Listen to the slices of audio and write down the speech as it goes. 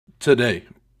Today,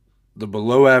 the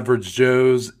Below Average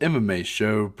Joe's MMA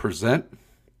show present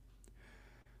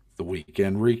the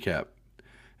weekend recap.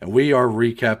 And we are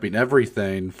recapping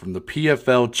everything from the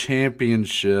PFL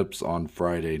championships on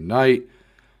Friday night.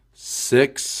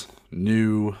 6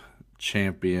 new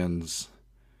champions.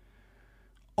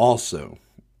 Also,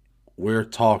 we're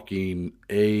talking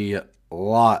a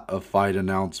lot of fight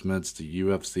announcements. The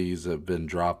UFCs have been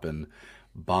dropping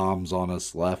bombs on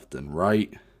us left and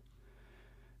right.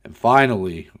 And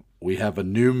finally, we have a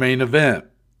new main event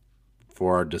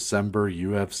for our December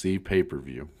UFC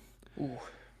pay-per-view. Ooh.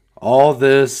 All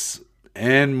this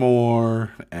and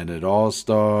more, and it all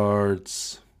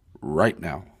starts right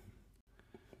now.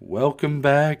 Welcome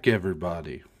back,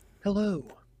 everybody. Hello.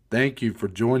 Thank you for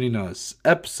joining us.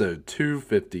 Episode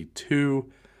 252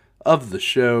 of the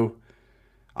show.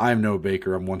 I'm Noah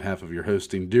Baker. I'm one half of your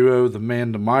hosting duo. The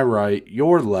man to my right,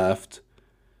 your left,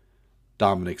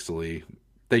 Dominic Salee.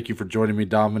 Thank you for joining me,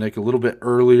 Dominic, a little bit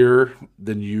earlier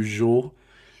than usual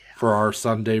for our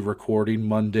Sunday recording,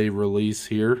 Monday release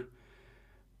here.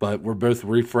 But we're both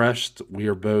refreshed. We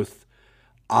are both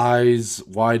eyes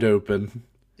wide open.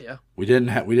 Yeah. We didn't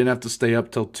have to stay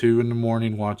up till 2 in the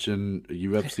morning watching a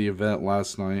UFC event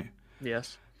last night.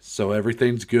 Yes. So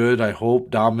everything's good. I hope,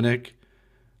 Dominic.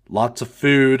 Lots of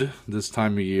food this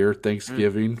time of year,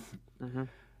 Thanksgiving.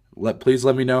 Mm-hmm. Please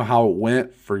let me know how it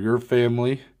went for your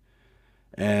family.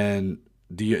 And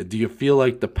do you feel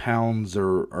like the pounds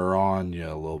are on you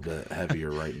a little bit heavier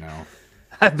right now?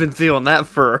 I've been feeling that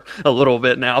for a little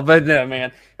bit now, but no,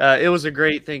 man. It was a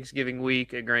great Thanksgiving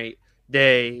week, a great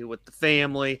day with the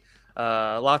family,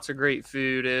 lots of great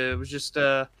food. It was just,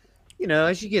 as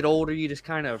you get older, you just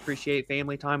kind of appreciate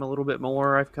family time a little bit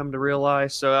more, I've come to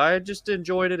realize. So I just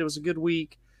enjoyed it. It was a good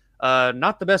week.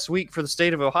 Not the best week for the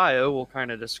state of Ohio. We'll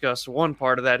kind of discuss one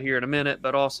part of that here in a minute,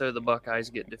 but also the Buckeyes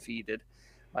get defeated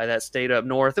by that state up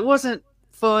north. It wasn't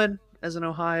fun as an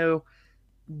Ohio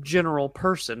general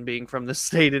person being from the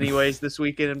state anyways this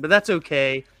weekend, but that's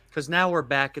okay because now we're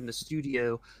back in the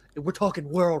studio. We're talking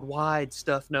worldwide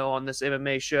stuff now on this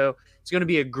MMA show. It's going to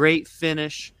be a great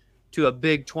finish to a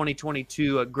big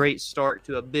 2022, a great start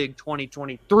to a big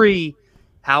 2023.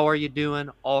 How are you doing?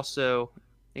 Also,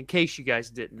 in case you guys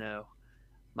didn't know,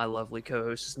 my lovely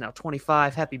co-host is now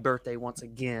 25. Happy birthday once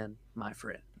again, my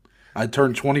friend. I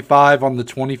turned 25 on the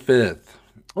 25th.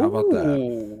 How about that?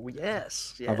 Oh,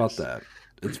 yes. How about that?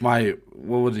 It's my,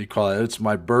 what would you call it? It's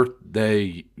my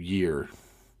birthday year.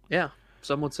 Yeah,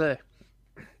 some would say.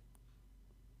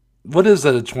 What is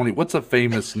what's a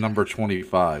famous number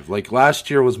 25? Like last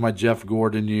year was my Jeff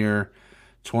Gordon year.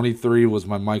 23 was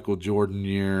my Michael Jordan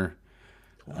year.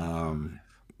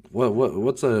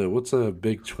 What's a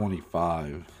big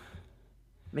 25?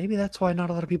 Maybe that's why not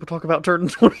a lot of people talk about turning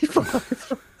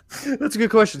 25. That's a good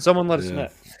question. Someone let us know.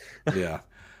 Yeah.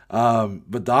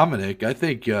 But Dominic, I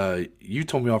think you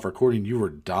told me off recording you were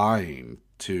dying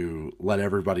to let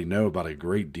everybody know about a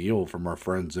great deal from our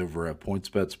friends over at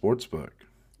PointsBet Sportsbook.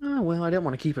 Oh, well, I didn't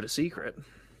want to keep it a secret.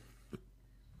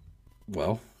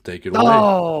 Well, take it away.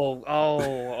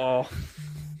 Oh.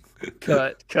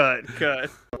 Cut.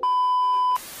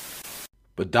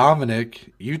 But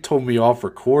Dominic, you told me off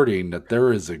recording that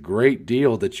there is a great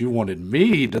deal that you wanted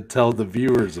me to tell the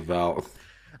viewers about.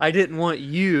 I didn't want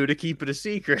you to keep it a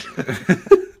secret.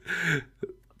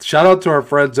 Shout out to our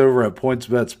friends over at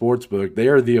PointsBet Sportsbook. They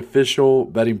are the official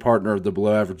betting partner of the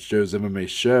Below Average Joe's MMA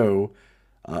show.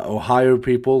 Ohio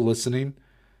people listening,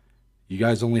 you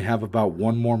guys only have about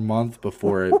one more month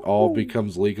before it all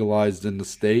becomes legalized in the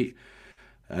state.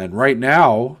 And right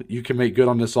now, you can make good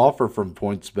on this offer from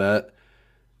PointsBet.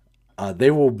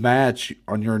 They will match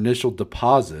on your initial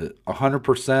deposit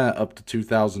 100% up to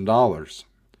 $2,000.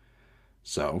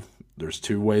 So, there's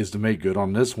 2 ways to make good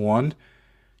on this one.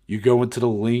 You go into the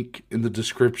link in the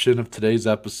description of today's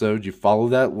episode, you follow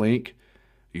that link,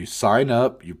 you sign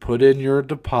up, you put in your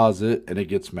deposit, and it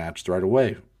gets matched right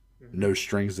away. No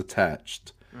strings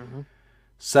attached. Mm-hmm.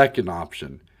 Second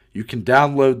option, you can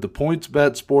download the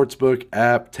PointsBet Sportsbook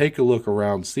app, take a look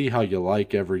around, see how you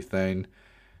like everything.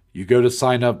 You go to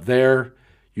sign up there,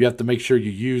 you have to make sure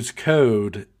you use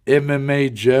code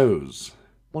MMA Joes.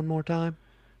 One more time.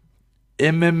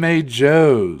 MMA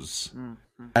Joes.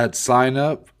 Mm-hmm. At sign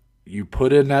up, you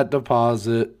put in that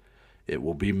deposit, it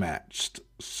will be matched.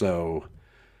 So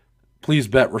please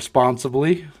bet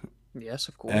responsibly. Yes,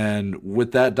 of course. And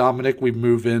with that, Dominic, we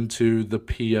move into the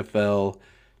PFL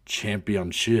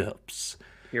championships.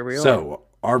 Here we are. So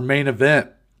our main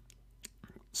event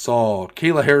saw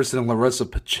Kayla Harrison and Larissa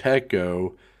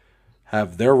Pacheco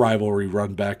have their rivalry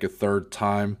run back a third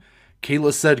time.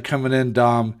 Kayla said coming in,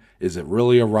 Dom, is it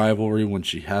really a rivalry when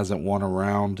she hasn't won a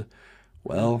round? Mhm.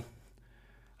 Well,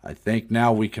 I think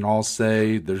now we can all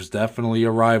say there's definitely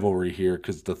a rivalry here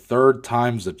because the third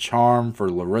time's a charm for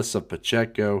Larissa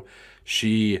Pacheco.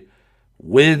 She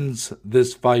wins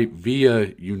this fight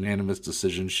via unanimous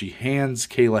decision. She hands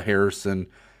Kayla Harrison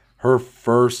her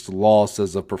first loss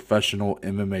as a professional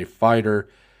MMA fighter.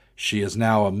 She is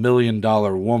now $1 million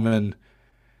woman.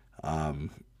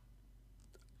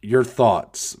 Your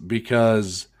thoughts?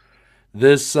 Because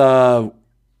this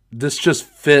this just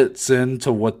fits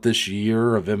into what this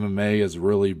year of MMA has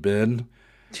really been,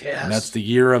 and that's Yes, the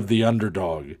year of the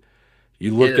underdog.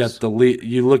 You it look at is.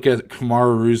 you look at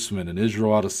Kamaru Usman and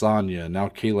Israel Adesanya and now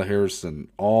Kayla Harrison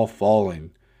all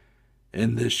falling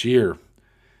in this year.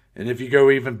 And if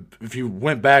you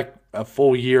went back a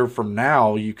full year from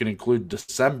now, you can include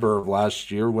December of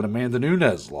last year when Amanda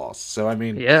Nunes lost. So I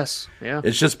mean, Yes, yeah.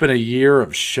 it's just been a year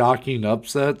of shocking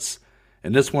upsets,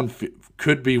 and this one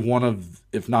could be one of,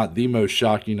 if not the most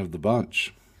shocking of the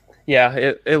bunch.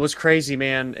 Yeah, it was crazy,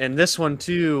 man. And this one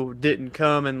too didn't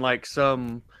come in like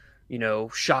some,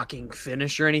 shocking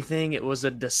finish or anything. It was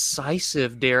a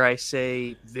decisive, dare I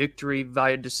say, victory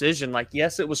via decision. Like,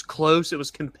 yes, it was close, it was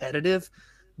competitive,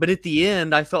 but at the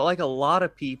end, I felt like a lot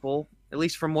of people, at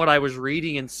least from what I was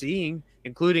reading and seeing,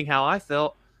 including how I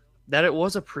felt, that it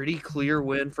was a pretty clear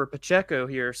win for Pacheco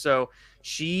here. So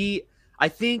she, I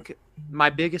think my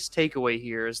biggest takeaway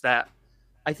here is that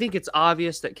I think it's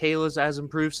obvious that Kayla's has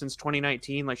improved since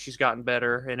 2019. Like she's gotten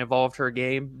better and evolved her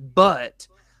game. But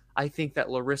I think that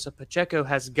Larissa Pacheco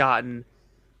has gotten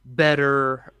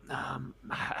better.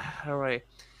 How do I,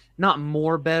 not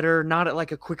more better, not at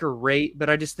like a quicker rate, but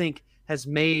I just think has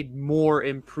made more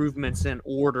improvements in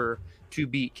order to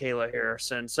beat Kayla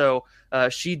Harrison. So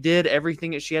she did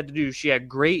everything that she had to do. She had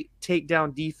great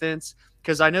takedown defense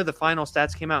because I know the final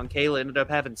stats came out and Kayla ended up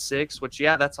having 6, which,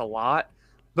 yeah, that's a lot.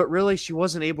 But really, she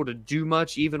wasn't able to do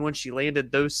much even when she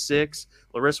landed those 6.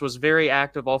 Larissa was very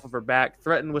active off of her back,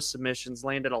 threatened with submissions,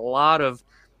 landed a lot of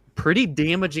pretty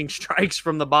damaging strikes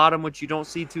from the bottom, which you don't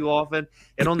see too often.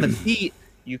 And on the feet,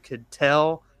 you could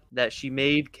tell that she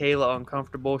made Kayla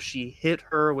uncomfortable. She hit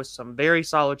her with some very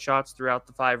solid shots throughout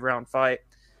the 5-round fight.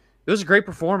 It was a great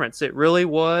performance. It really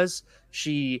was.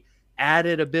 She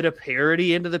added a bit of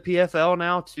parity into the PFL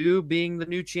now, too, being the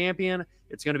new champion.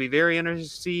 It's going to be very interesting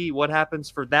to see what happens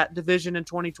for that division in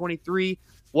 2023,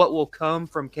 what will come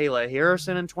from Kayla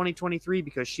Harrison in 2023,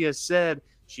 because she has said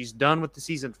she's done with the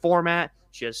season format.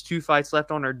 She has 2 fights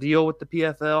left on her deal with the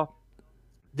PFL.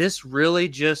 This really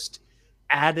just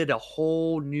added a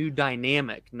whole new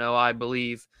dynamic, no, I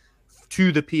believe,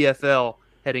 to the PFL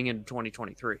heading into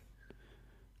 2023.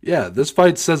 Yeah, this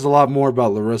fight says a lot more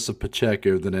about Larissa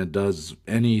Pacheco than it does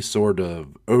any sort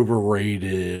of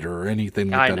overrated or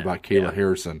anything like I that know. about Kayla Yeah,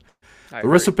 Harrison. I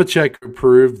Larissa agree. Pacheco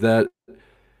proved that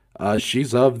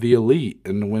she's of the elite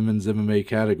in the women's MMA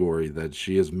category, that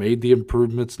she has made the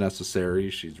improvements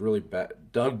necessary. She's really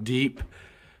dug deep,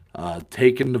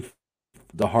 taken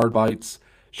the hard bites.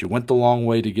 She went the long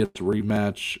way to get the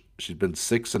rematch. She's been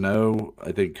 6-0,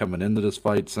 I think, coming into this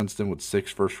fight since then with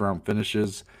 6 first round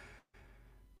finishes.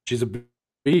 She's a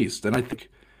beast. And I think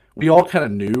we all kind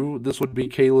of knew this would be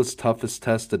Kayla's toughest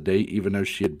test to date, even though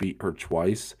she had beat her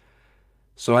twice.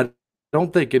 So I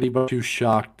don't think anybody's too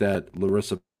shocked that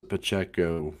Larissa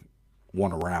Pacheco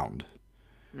won a round.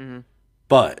 Hmm.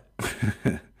 But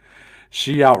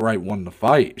she outright won the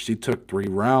fight. She took 3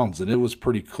 rounds, and it was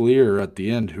pretty clear at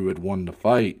the end who had won the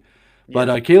fight. But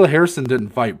Yeah. Kayla Harrison didn't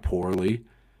fight poorly.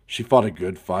 She fought a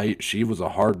good fight. She was a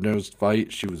hard nosed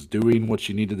fight. She was doing what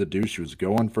she needed to do. She was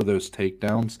going for those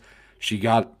takedowns. She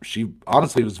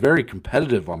honestly was very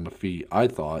competitive on the feet, I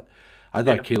thought. I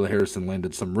thought Yeah. Kayla Harrison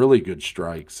landed some really good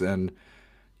strikes. And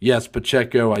yes,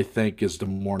 Pacheco, I think, is the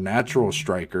more natural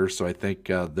striker. So I think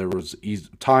there was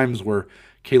times where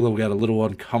Kayla got a little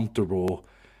uncomfortable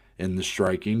in the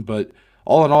striking. But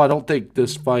all in all, I don't think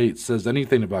this fight says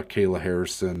anything about Kayla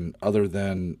Harrison other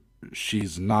than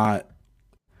she's not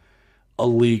a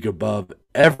league above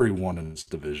everyone in this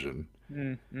division.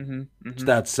 Mm-hmm. It's Mm-hmm.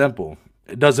 that simple.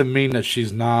 It doesn't mean that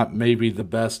she's not maybe the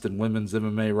best in women's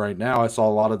MMA right now. I saw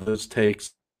a lot of those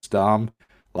takes, Dom.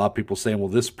 A lot of people saying, well,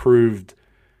 this proved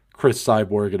Chris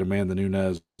Cyborg and Amanda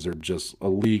Nunes are just a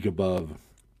league above,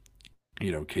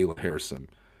 Kayla Harrison.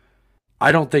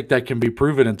 I don't think that can be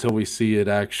proven until we see it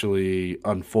actually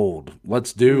unfold.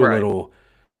 Let's do a Right. little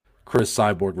Chris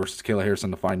Cyborg versus Kayla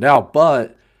Harrison to find out.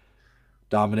 But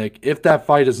Dominic, if that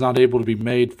fight is not able to be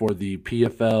made for the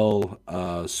PFL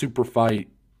Super Fight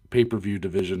pay per view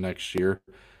division next year,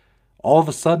 all of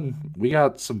a sudden we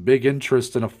got some big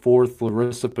interest in a fourth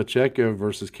Larissa Pacheco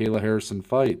versus Kayla Harrison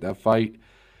fight. That fight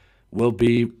will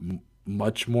be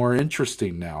much more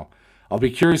interesting now. I'll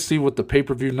be curious to see what the pay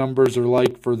per view numbers are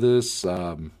like for this,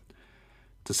 to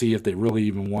see if they really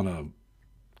even want to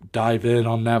dive in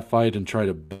on that fight and try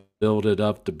to build it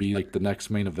up to be like the next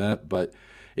main event. But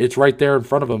it's right there in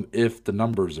front of them if the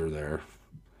numbers are there.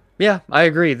 Yeah, I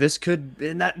agree. This could,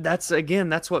 and that's again,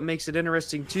 that's what makes it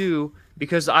interesting too,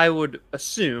 because I would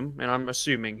assume, and I'm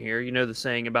assuming here, you know the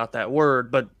saying about that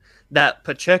word, but that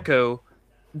Pacheco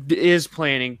is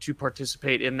planning to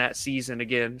participate in that season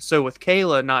again. So with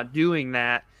Kayla not doing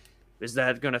that, is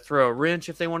that going to throw a wrench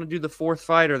if they want to do the fourth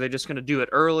fight? Or are they just going to do it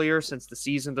earlier since the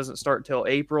season doesn't start until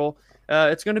April?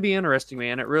 It's going to be interesting,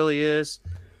 man. It really is.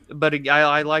 But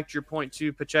I liked your point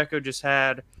too. Pacheco just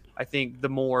had, I think, the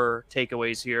more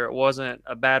takeaways here. It wasn't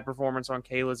a bad performance on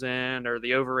Kayla's end or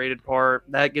the overrated part.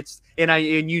 That gets and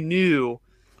you knew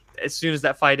as soon as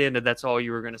that fight ended, that's all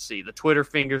you were going to see. The Twitter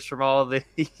fingers from all the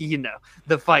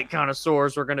the fight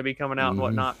connoisseurs were going to be coming out and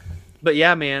whatnot. But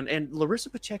yeah, man, and Larissa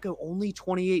Pacheco, only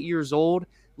 28 years old,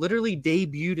 literally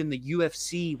debuted in the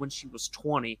UFC when she was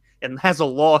 20 and has a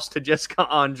loss to Jessica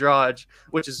Andrade,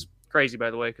 which is crazy,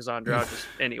 by the way, because Andrade is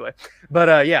anyway.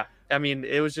 But yeah, I mean,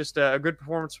 it was just a good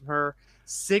performance from her.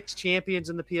 6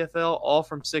 champions in the PFL, all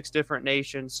from 6 different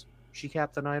nations. She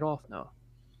capped the night off, Noah.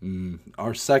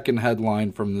 Our second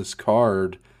headline from this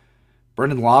card,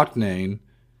 Brendan Loughnane,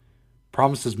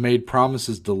 promises made,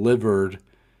 promises delivered.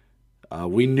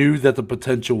 We knew that the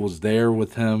potential was there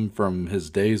with him from his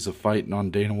days of fighting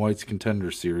on Dana White's Contender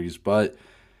Series, but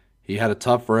he had a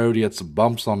tough road. He had some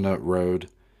bumps on that road,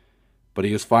 but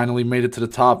he has finally made it to the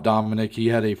top, Dominic. He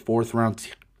had a fourth round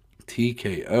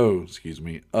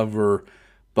TKO, over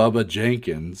Bubba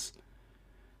Jenkins.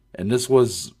 And this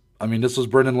was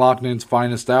Brendan Loughnane's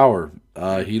finest hour.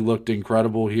 He looked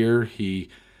incredible here. He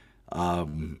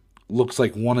looks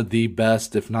like one of the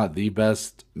best, if not the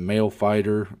best, male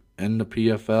fighter in the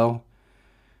PFL.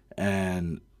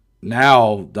 And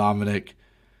now, Dominic,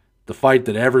 the fight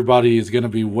that everybody is going to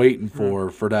be waiting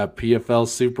for that PFL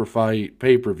Super Fight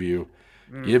pay-per-view,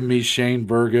 give me Shane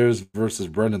Burgos versus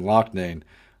Brendan Loughnane.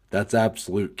 That's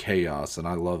absolute chaos, and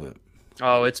I love it.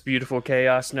 Oh, it's beautiful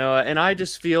chaos, Noah. And I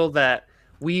just feel that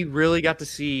we really got to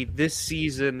see this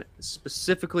season,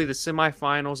 specifically the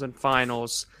semifinals and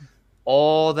finals,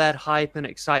 all that hype and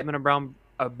excitement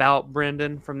about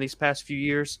Brendan from these past few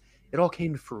years. It all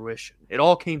came to fruition. It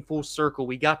all came full circle.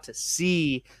 We got to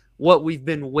see what we've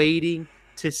been waiting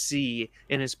to see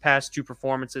in his past 2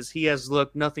 performances. He has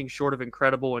looked nothing short of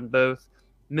incredible in both.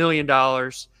 $1 million,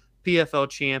 PFL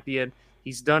champion.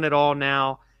 He's done it all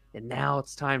now. And now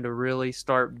it's time to really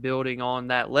start building on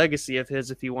that legacy of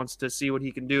his if he wants to see what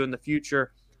he can do in the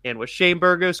future. And with Shane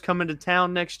Burgos coming to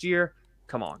town next year,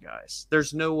 come on, guys.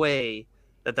 There's no way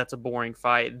that that's a boring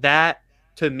fight. That,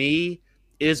 to me,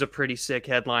 is a pretty sick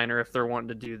headliner if they're wanting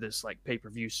to do this like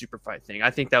pay-per-view super fight thing.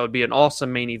 I think that would be an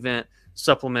awesome main event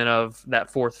supplement of that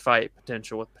fourth fight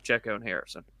potential with Pacheco and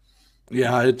Harrison.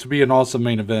 Yeah, it to be an awesome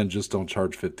main event, just don't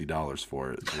charge $50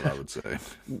 for it, is what I would say.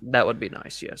 That would be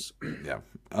nice, yes. Yeah.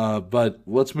 But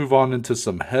let's move on into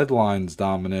some headlines,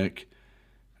 Dominic.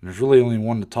 And there's really only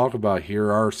one to talk about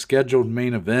here. Our scheduled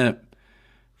main event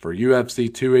for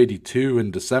UFC 282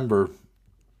 in December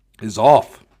is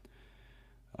off.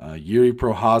 Yuri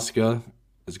Prochazka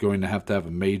is going to have a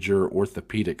major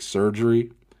orthopedic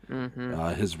surgery.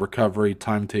 His recovery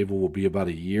timetable will be about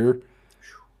a year.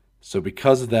 So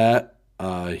because of that,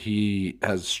 he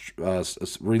has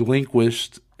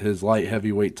relinquished his light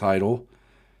heavyweight title.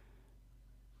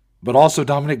 But also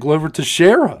Dominic Glover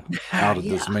Teixeira out of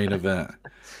this main event.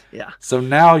 Yeah. So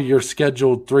now your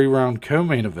scheduled 3-round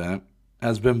co-main event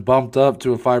has been bumped up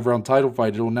to a 5-round title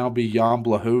fight. It will now be Jan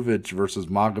Blachowicz versus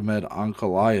Magomed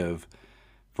Ankalaev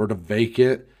for the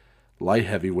vacant light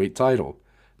heavyweight title.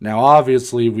 Now,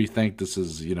 obviously, we think this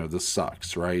is, this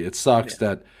sucks, right? It sucks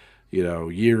that,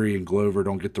 Yuri and Glover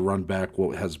don't get to run back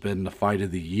what has been the fight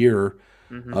of the year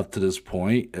up to this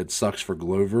point. It sucks for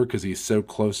Glover because he's so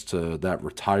close to that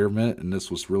retirement, and this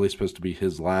was really supposed to be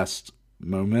his last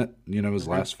moment, his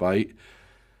last fight.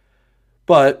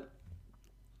 But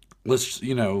let's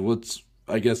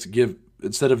I guess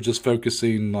instead of just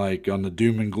focusing like on the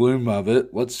doom and gloom of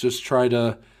it, let's just try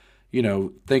to,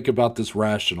 think about this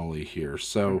rationally here.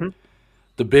 So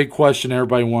the big question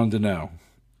everybody wanted to know,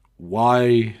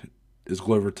 why is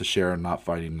Glover Teixeira not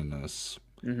fighting in this?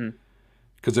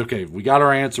 Because, okay, we got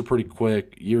our answer pretty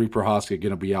quick. Yuri Prochazka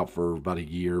going to be out for about a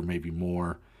year, maybe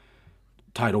more.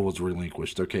 Title was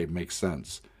relinquished. Okay, makes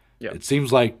sense. Yep. It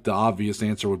seems like the obvious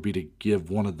answer would be to give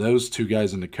one of those 2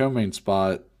 guys in the co-main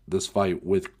spot this fight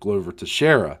with Glover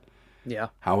Teixeira. Yeah.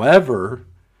 However,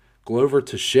 Glover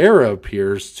Teixeira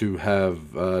appears to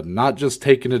have not just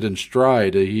taken it in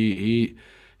stride. He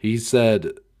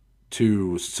said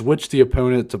to switch the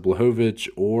opponent to Blachowicz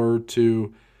or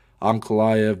to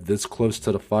Ankalaev this close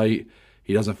to the fight.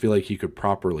 He doesn't feel like he could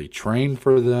properly train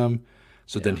for them.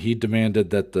 So then he demanded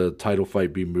that the title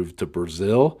fight be moved to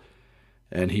Brazil,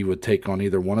 and he would take on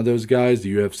either one of those guys.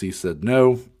 The UFC said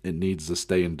no, it needs to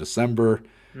stay in December.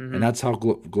 And that's how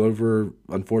Glover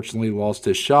unfortunately lost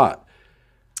his shot.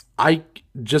 I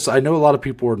know a lot of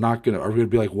people are going to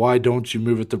be like, why don't you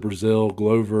move it to Brazil?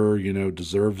 Glover,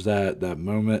 deserves that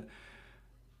moment.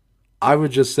 I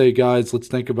would just say, guys, let's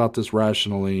think about this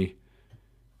rationally.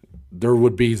 There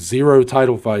would be 0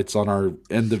 title fights on our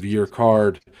end of year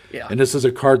card. Yeah. And this is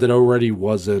a card that already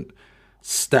wasn't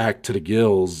stacked to the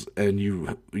gills, and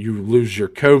you lose your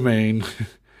co-main,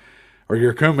 or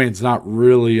your co-main's not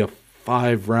really a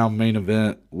 5-round main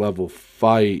event level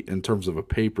fight in terms of a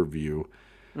pay-per-view.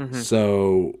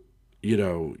 So,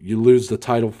 you lose the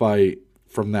title fight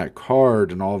from that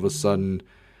card, and all of a sudden,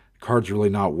 the card's really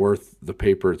not worth the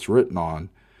paper it's written on.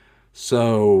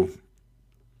 So,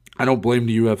 I don't blame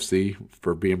the UFC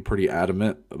for being pretty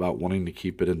adamant about wanting to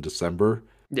keep it in December.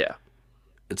 Yeah.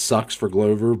 It sucks for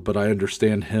Glover, but I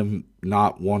understand him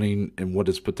not wanting, in what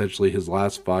is potentially his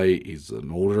last fight, he's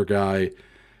an older guy,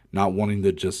 not wanting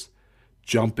to just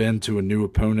jump into a new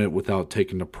opponent without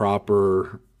taking the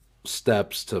proper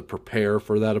steps to prepare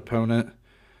for that opponent.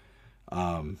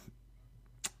 I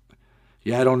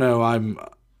don't know.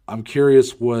 I'm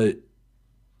curious what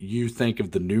you think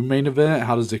of the new main event.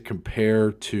 How does it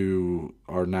compare to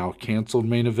our now canceled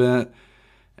main event?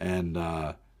 And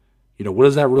what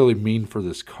does that really mean for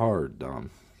this card, Dom?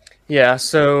 Yeah,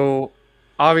 so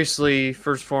obviously,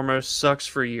 first and foremost, sucks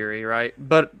for Yuri, right?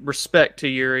 But respect to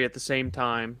Yuri at the same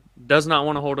time. Does not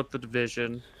want to hold up the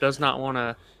division. Does not want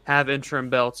to have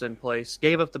interim belts in place.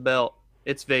 Gave up the belt.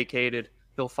 It's vacated.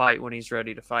 He'll fight when he's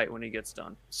ready to fight when he gets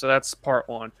done. So that's part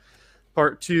one.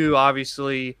 Part two,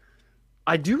 obviously,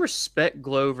 I do respect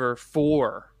Glover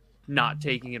for not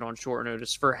taking it on short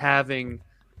notice, for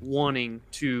wanting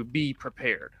to be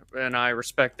prepared. And I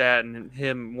respect that, and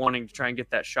him wanting to try and get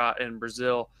that shot in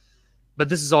Brazil. But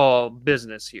this is all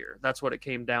business here. That's what it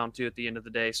came down to at the end of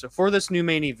the day. So for this new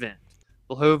main event,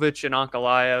 Blachowicz and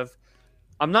Ankalaev,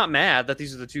 I'm not mad that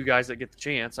these are the two guys that get the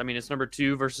chance. I mean, it's number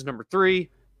 2 versus number 3.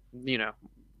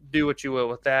 Do what you will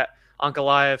with that.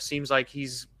 Ankalaev seems like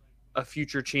he's a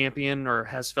future champion, or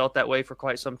has felt that way for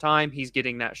quite some time. He's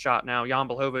getting that shot now. Jan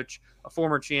Blachowicz, a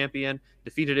former champion,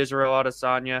 defeated Israel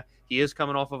Adesanya. He is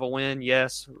coming off of a win.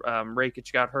 Yes,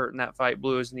 Rakic got hurt in that fight,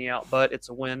 blew his knee out, but it's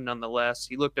a win nonetheless.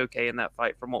 He looked okay in that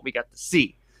fight from what we got to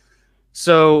see.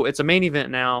 So it's a main event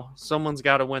now. Someone's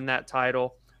got to win that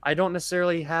title. I don't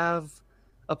necessarily have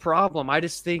a problem. I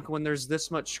just think when there's this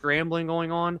much scrambling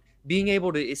going on, being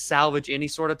able to salvage any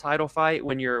sort of title fight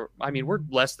when we're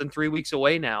less than 3 weeks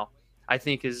away now, I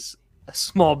think is a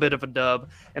small bit of a dub.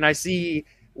 And I see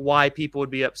why people would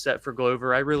be upset for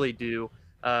Glover. I really do.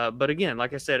 But again,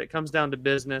 like I said, it comes down to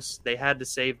business. They had to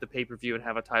save the pay-per-view and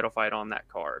have a title fight on that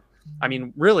card. I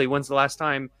mean, really, when's the last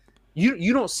time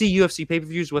you don't see UFC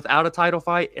pay-per-views without a title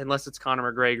fight unless it's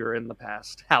Conor McGregor in the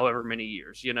past however many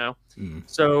years,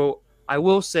 So I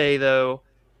will say, though,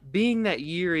 being that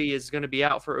Yuri is going to be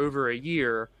out for over a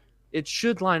year, it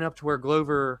should line up to where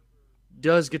Glover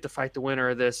does get to fight the winner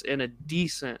of this in a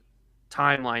decent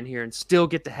timeline here and still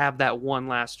get to have that one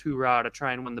last hoorah to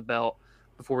try and win the belt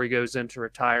before he goes into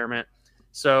retirement.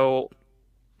 So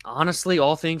honestly,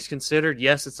 all things considered,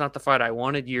 yes, it's not the fight I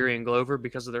wanted, Yuri and Glover,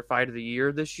 because of their fight of the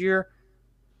year this year.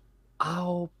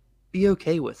 I'll be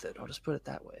okay with it. I'll just put it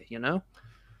that way,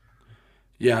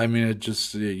 Yeah, I mean, it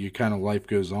just, you kind of, life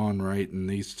goes on, right? And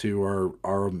these two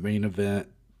are a main event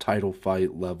title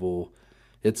fight level.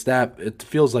 It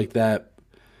feels like that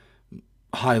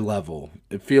high level.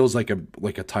 It feels like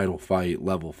a title fight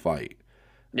level fight.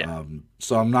 Yeah.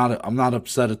 So I'm not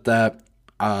upset at that.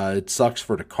 It sucks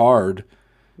for the card.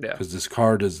 Yeah. Because this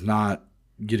card is not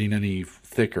getting any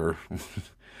thicker.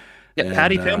 Yeah,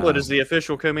 Paddy Pimblett is the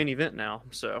official co-main event now.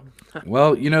 So,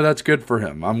 well, that's good for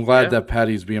him. I'm glad that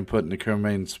Paddy's being put in the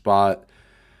co-main spot.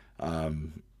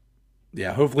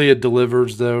 Hopefully it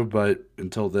delivers though. But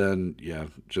until then,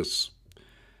 just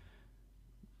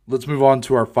let's move on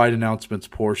to our fight announcements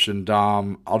portion.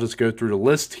 Dom, I'll just go through the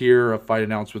list here of fight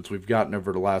announcements we've gotten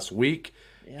over the last week.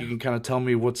 Yeah. You can kind of tell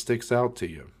me what sticks out to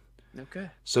you. Okay.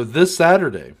 So this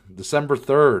Saturday, December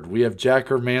 3rd, we have Jack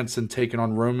Hermansson taking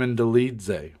on Roman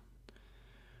Dolidze.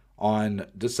 On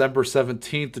December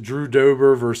 17th, Drew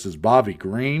Dober versus Bobby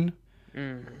Green.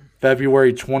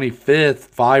 February 25th,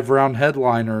 5-round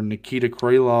headliner Nikita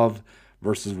Krylov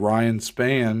versus Ryan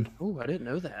Spann. Oh, I didn't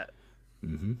know that.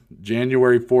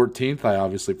 January 14th, I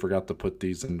obviously forgot to put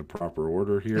these into proper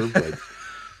order here, but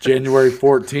January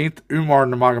 14th, Umar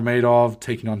Nurmagomedov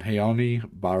taking on Heoni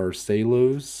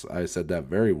Barcelos. I said that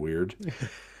very weird.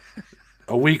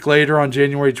 A week later, on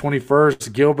January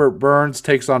 21st, Gilbert Burns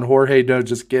takes on Jorge. No,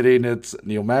 just kidding. It's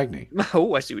Neil Magny.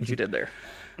 Oh, I see what you did there.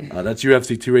 That's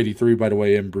UFC 283, by the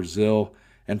way, in Brazil.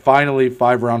 And finally,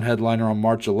 5-round headliner on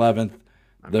March 11th,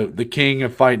 the king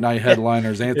of fight night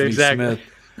headliners, Anthony Smith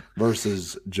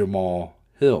versus Jamal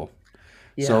Hill.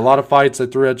 Yeah. So a lot of fights I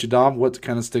threw at you, Dom. What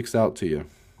kind of sticks out to you?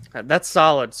 That's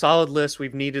solid. Solid list.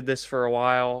 We've needed this for a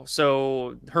while.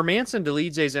 So Hermansson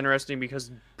Dolidze is interesting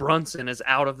because Brunson is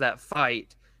out of that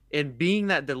fight. And being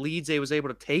that Dolidze was able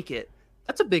to take it,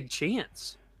 that's a big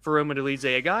chance for Roman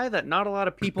Dolidze, a guy that not a lot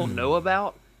of people know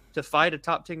about, to fight a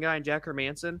top 10 guy in Jack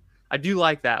Hermansson. I do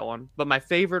like that one. But my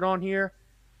favorite on here,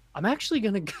 I'm actually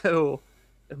going to go,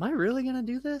 am I really going to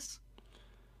do this?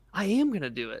 I am going to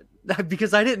do it.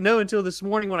 Because I didn't know until this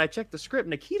morning when I checked the script.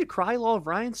 Nikita Krylov,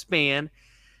 Ryan Spann.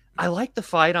 I like the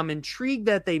fight. I'm intrigued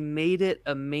that they made it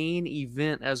a main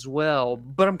event as well,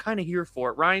 but I'm kind of here for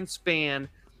it. Ryan Spann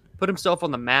put himself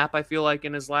on the map, I feel like,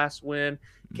 in his last win.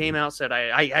 Came out, said,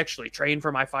 I actually train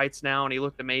for my fights now, and he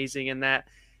looked amazing in that.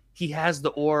 He has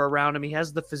the aura around him. He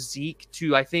has the physique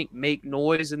to, I think, make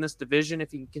noise in this division if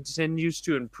he continues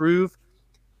to improve.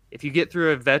 If you get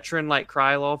through a veteran like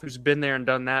Krylov, who's been there and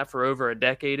done that for over a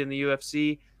decade in the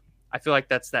UFC, I feel like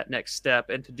that's that next step.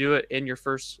 And to do it in your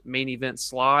first main event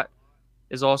slot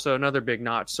is also another big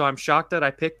notch. So I'm shocked that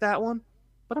I picked that one,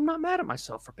 but I'm not mad at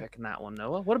myself for picking that one,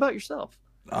 Noah. What about yourself?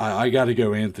 I got to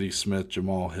go Anthony Smith,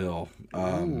 Jamal Hill.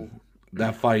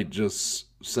 That fight just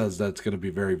says that's going to be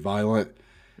very violent.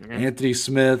 Mm-hmm. Anthony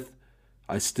Smith,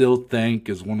 I still think,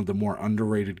 is one of the more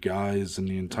underrated guys in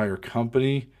the entire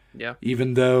company. Yeah.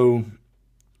 Even though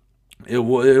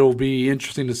it'll be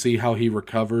interesting to see how he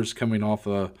recovers coming off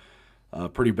a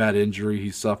pretty bad injury he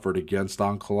suffered against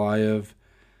Ankalaev,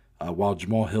 while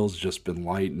Jamal Hill's just been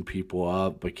lighting people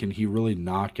up. But can he really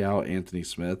knock out Anthony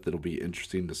Smith? It'll be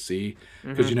interesting to see.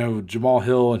 Because, Jamal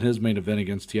Hill in his main event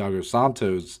against Thiago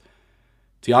Santos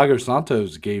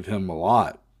gave him a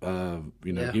lot.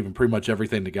 Gave him pretty much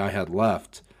everything the guy had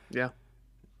left. Yeah.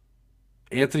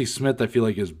 Anthony Smith, I feel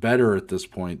like, is better at this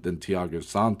point than Thiago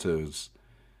Santos.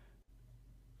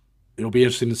 It'll be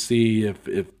interesting to see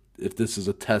if this is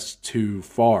a test too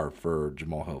far for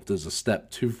Jamal Hill, if this is a step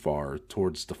too far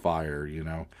towards the fire,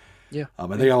 Yeah. I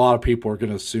think a lot of people are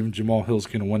going to assume Jamal Hill's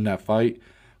going to win that fight.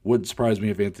 Wouldn't surprise me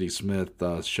if Anthony Smith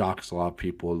shocks a lot of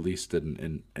people, at least,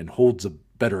 and holds a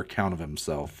better account of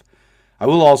himself. I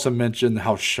will also mention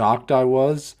how shocked I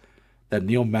was that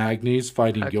Neil Magny's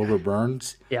fighting Gilbert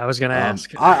Burns. Yeah, I was going to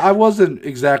ask. I wasn't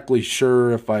exactly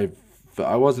sure if I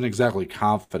wasn't exactly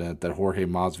confident that Jorge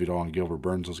Masvidal and Gilbert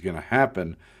Burns was going to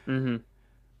happen. Mm-hmm.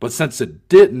 But since it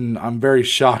didn't, I'm very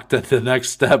shocked that the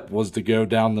next step was to go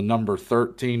down the number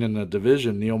 13 in the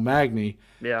division, Neil Magny.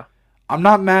 Yeah. I'm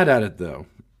not mad at it, though.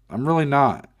 I'm really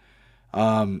not.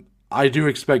 I do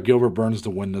expect Gilbert Burns to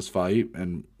win this fight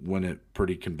and win it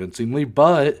pretty convincingly,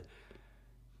 but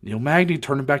Neil Magny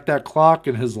turning back that clock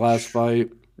in his last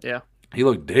fight. Yeah. He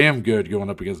looked damn good going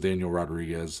up against Daniel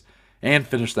Rodriguez and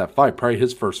finished that fight. Probably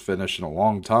his first finish in a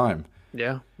long time.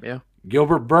 Yeah, yeah.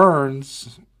 Gilbert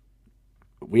Burns,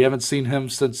 we haven't seen him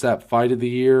since that fight of the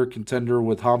year contender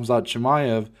with Khamzat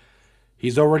Chimaev.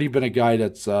 He's already been a guy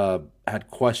that's had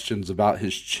questions about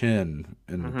his chin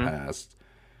in the past.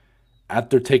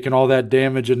 After taking all that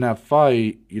damage in that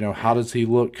fight, how does he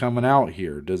look coming out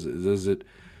here?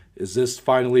 Is this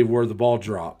finally where the ball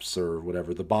drops or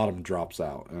whatever, the bottom drops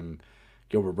out and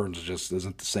Gilbert Burns just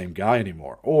isn't the same guy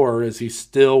anymore? Or is he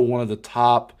still one of the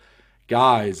top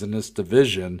guys in this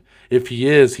division? If he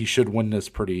is, he should win this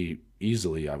pretty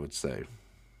easily, I would say.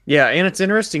 Yeah, and it's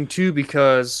interesting too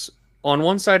because on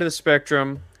one side of the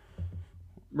spectrum,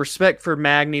 respect for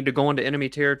Magny to go into enemy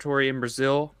territory in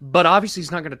Brazil, but obviously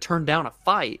he's not going to turn down a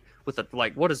fight with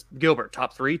what is Gilbert,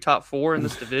 top 3, top 4 in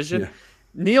this division? Yeah.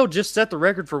 Neil just set the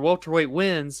record for welterweight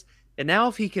wins, and now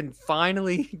if he can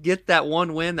finally get that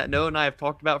one win that Noah and I have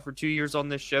talked about for 2 years on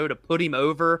this show to put him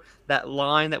over that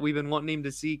line that we've been wanting him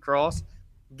to see cross,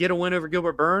 get a win over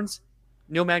Gilbert Burns,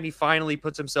 Neil Magny finally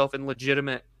puts himself in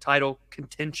legitimate title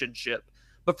contentionship.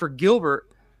 But for Gilbert,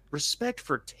 respect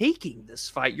for taking this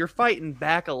fight. You're fighting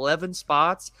back 11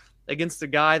 spots against a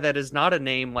guy that is not a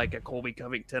name like a Colby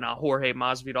Covington, a Jorge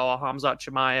Masvidal, a Khamzat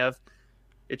Chimaev.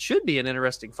 It should be an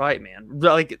interesting fight, man.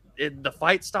 The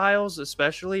fight styles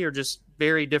especially are just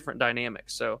very different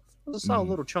dynamics. So was a solid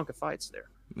little chunk of fights there.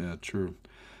 Yeah, true.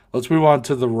 Let's move on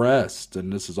to the rest,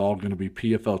 and this is all going to be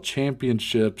PFL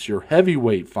championships. Your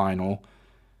heavyweight final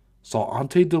saw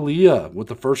Ante D'Elia with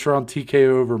the first round TKO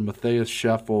over Matthias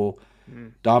Scheffel.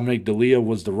 Dominic D'Elia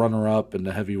was the runner-up in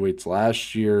the heavyweights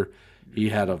last year. He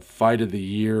had a fight of the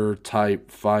year type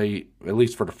fight, at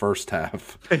least for the first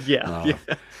half. Yeah.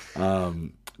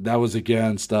 That was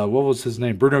against what was his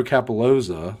name? Bruno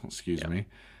Capoloza, excuse me.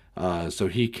 So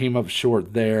he came up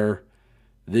short there.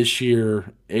 This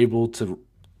year, able to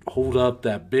hold up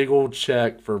that big old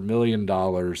check for $1 million.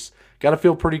 Got to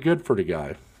feel pretty good for the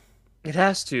guy. It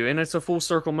has to, and it's a full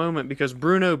circle moment because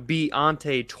Bruno beat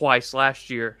Ante twice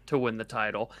last year to win the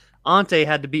title. Ante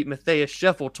had to beat Matthias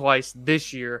Scheffel twice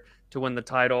this year to win the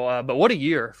title. But what a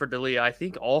year for D'Elia. I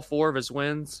think all 4 of his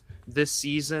wins this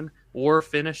season were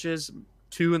finishes,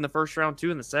 2 in the first round,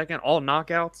 2 in the second, all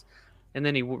knockouts, and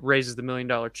then he raises the $1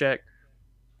 million check.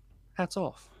 Hats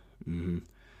off.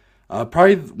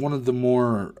 Probably one of the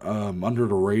more under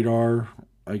the radar,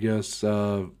 I guess,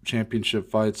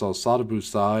 championship fights. Sada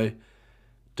Busai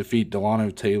defeat Delano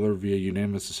Taylor via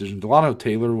unanimous decision. Delano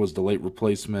Taylor was the late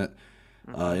replacement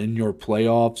in your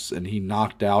playoffs, and he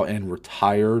knocked out and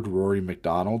retired Rory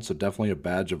McDonald, so definitely a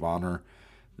badge of honor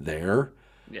there.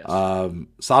 Yes.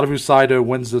 Sada Busai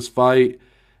wins this fight,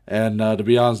 and to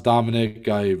be honest, Dominic,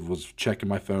 I was checking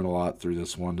my phone a lot through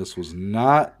this one. This was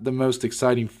not the most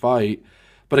exciting fight,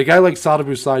 but a guy like Sada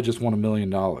Busai just won $1 million.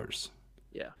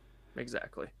 Yeah,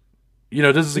 exactly. You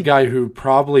know, this is a guy who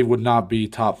probably would not be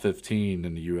top 15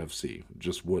 in the UFC.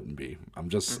 Just wouldn't be.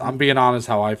 I'm being honest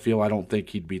how I feel. I don't think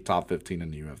he'd be top 15 in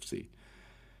the UFC.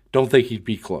 Don't think he'd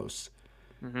be close.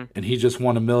 And he just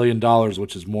won $1 million,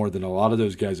 which is more than a lot of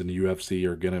those guys in the UFC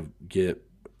are going to get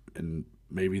in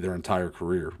maybe their entire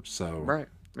career. So right,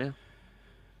 yeah.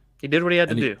 He did what he had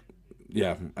to do.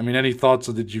 Yeah. I mean, any thoughts?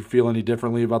 Did you feel any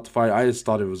differently about the fight? I just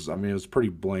thought it was a pretty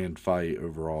bland fight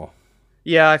overall.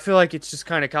 Yeah, I feel like it's just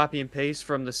kind of copy and paste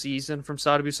from the season from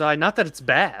Sada Busai. Not that it's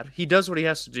bad. He does what he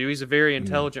has to do. He's a very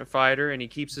intelligent fighter, and he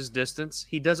keeps his distance.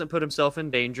 He doesn't put himself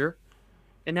in danger,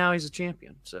 and now he's a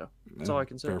champion. So that's all I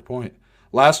can say. Fair point.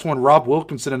 Last one, Rob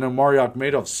Wilkinson and Omari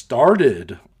Akhmedov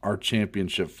started our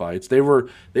championship fights. They were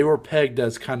pegged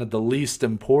as kind of the least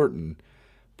important.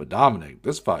 But Dominic,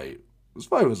 this fight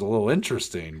was a little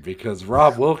interesting because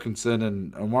Rob Wilkinson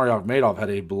and Omari Akhmedov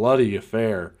had a bloody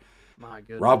affair. My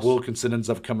goodness. Rob Wilkinson ends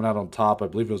up coming out on top. I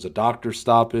believe it was a doctor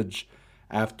stoppage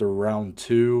after round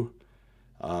 2.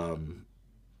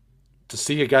 To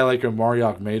see a guy like Omari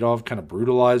Akhmedov kind of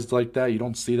brutalized like that, you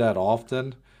don't see that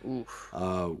often. Oof.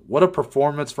 What a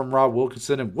performance from Rob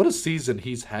Wilkinson, and what a season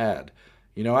he's had.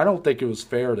 You know, I don't think it was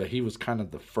fair that he was kind of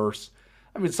the first.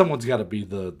 I mean, someone's got to be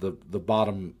the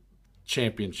bottom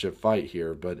championship fight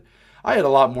here, but I had a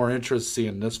lot more interest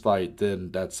seeing this fight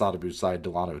than that Sada Busai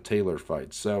Delano Taylor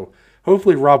fight. So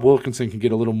hopefully Rob Wilkinson can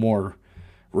get a little more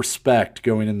respect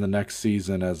going in the next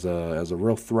season as a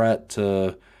real threat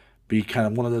to be kind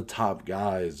of one of the top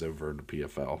guys over in the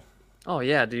PFL. Oh,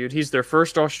 yeah, dude. He's their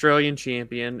first Australian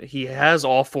champion. He has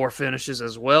all 4 finishes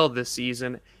as well this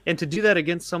season. And to do that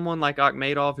against someone like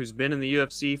Akhmedov, who's been in the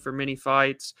UFC for many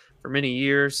fights, for many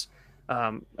years,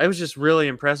 it was just really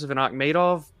impressive. And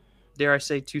Akhmedov, dare I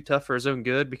say, too tough for his own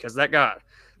good, because that got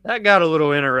a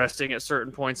little interesting at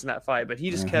certain points in that fight. But he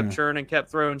just kept churning,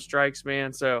 kept throwing strikes,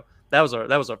 man. So that was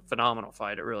a phenomenal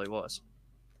fight. It really was.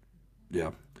 Yeah.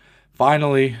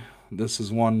 Finally, this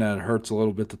is one that hurts a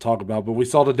little bit to talk about, but we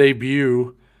saw the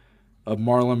debut of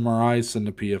Marlon Moraes in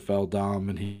the PFL, Dom,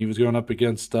 and he was going up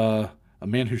against a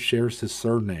man who shares his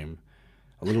surname,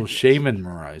 a little Shaman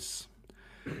Moraes.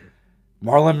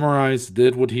 Marlon Moraes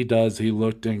did what he does. He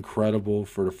looked incredible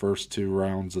for the first 2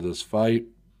 rounds of this fight,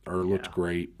 or looked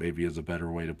great, maybe is a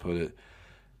better way to put it.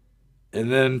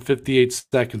 And then 58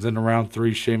 seconds into round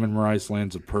 3, Shaman Moraes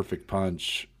lands a perfect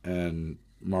punch, and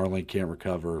Marlon can't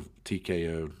recover,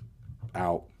 TKO'd.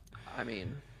 Out. I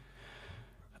mean,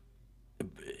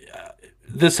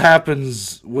 this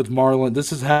happens with Marlon.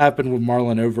 This has happened with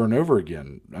Marlon over and over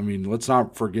again. I mean, let's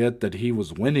not forget that he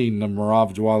was winning the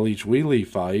Marav Dwalic-Wheelie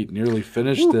fight, nearly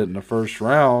finished it in the first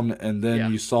round, and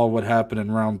then you saw what happened in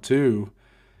round 2.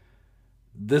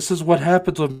 This is what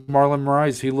happens with Marlon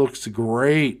Moraes. He looks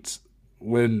great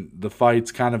when the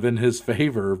fight's kind of in his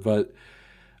favor, but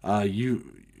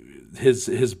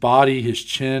his body, his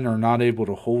chin are not able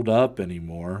to hold up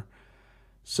anymore.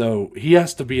 So he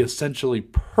has to be essentially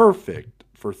perfect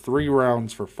for 3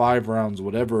 rounds, for 5 rounds,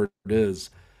 whatever it is,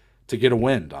 to get a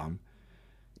win, Dom.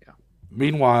 Yeah.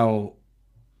 Meanwhile,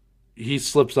 he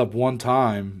slips up one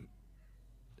time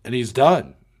and he's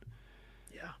done.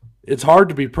 Yeah. It's hard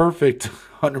to be perfect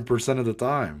 100% of the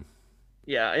time.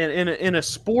 Yeah, in a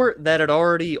sport that it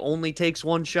already only takes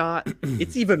one shot,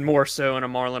 it's even more so in a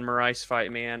Marlon Moraes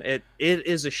fight, man. It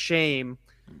is a shame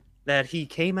that he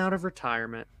came out of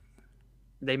retirement.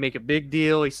 They make a big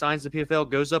deal. He signs the PFL,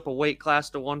 goes up a weight class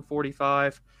to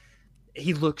 145.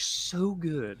 He looks so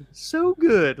good, so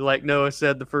good. Like Noah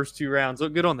said, the first 2 rounds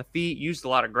looked good on the feet, used a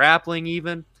lot of grappling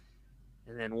even.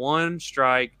 And then one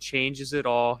strike changes it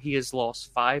all. He has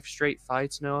lost 5 straight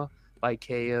fights, Noah, by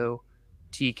KO,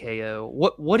 TKO.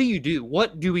 What do you do?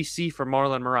 What do we see from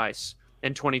Marlon Moraes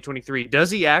in 2023? Does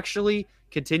he actually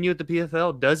continue at the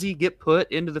PFL? Does he get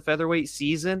put into the featherweight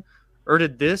season? Or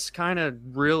did this kind of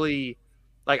really,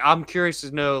 like, I'm curious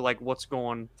to know, like, what's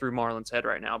going through Marlon's head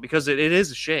right now, because it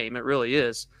is a shame. It really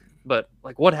is. But,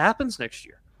 like, what happens next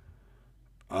year?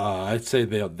 I'd say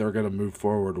they're going to move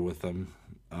forward with him.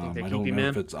 Think they I keep don't him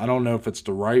know if in? it's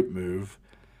the right move,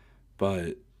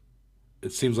 but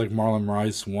it seems like Marlon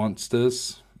Rice wants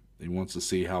this. He wants to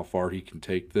see how far he can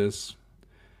take this.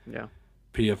 Yeah.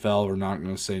 PFL are not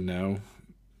going to say no.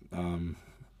 Um,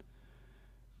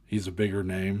 he's a bigger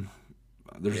name.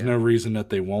 There's Yeah. no reason that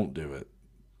they won't do it.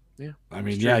 Yeah. I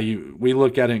mean, yeah, we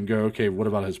look at it and go, okay, what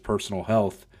about his personal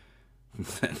health?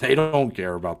 They don't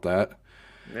care about that.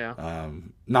 Yeah.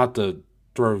 Not to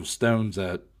throw stones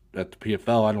at the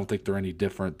PFL. I don't think they're any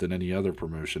different than any other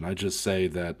promotion. I just say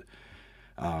that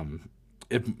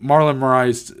if Marlon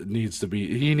Moraes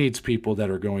he needs people that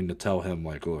are going to tell him,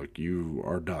 like, look, you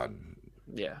are done.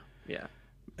 Yeah. Yeah.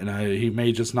 And he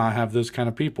may just not have those kind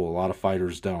of people. A lot of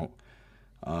fighters don't.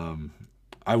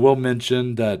 I will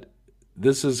mention that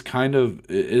this is kind of,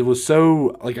 it was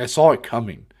so, like, I saw it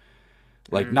coming.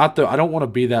 Like, not the, I don't want to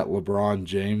be that LeBron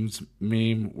James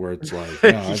meme where it's like,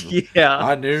 Yeah.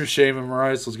 I knew Shaman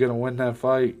Rice was going to win that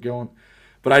fight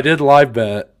but I did live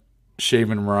bet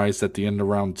Shaman Rice at the end of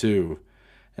round 2.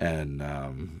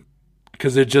 And,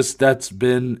 because that's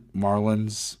been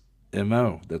Marlon's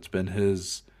MO. That's been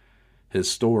his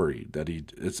story that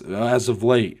it's as of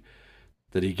late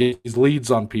that he gets leads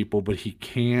on people, but he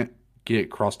can't get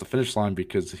across the finish line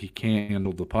because he can't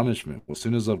handle the punishment. As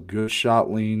soon as a good shot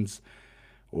leans,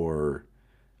 or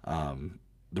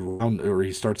the round, or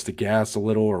he starts to gas a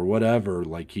little or whatever,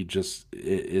 like it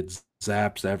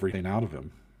zaps everything out of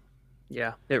him.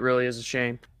 Yeah, it really is a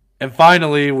shame. And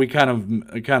finally, we kind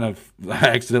of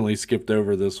accidentally skipped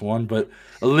over this one, but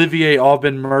Olivier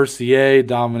Aubin Mercier,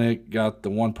 Dominic got the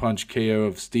one punch KO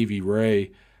of Stevie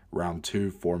Ray, round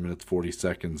 2, 4 minutes 40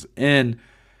 seconds in.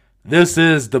 This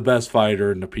is the best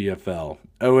fighter in the PFL.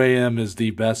 OAM is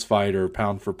the best fighter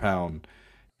pound for pound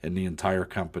in the entire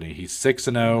company. He's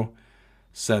 6-0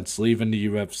 since leaving the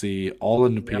UFC, all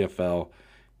in the PFL.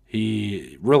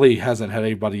 He really hasn't had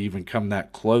anybody even come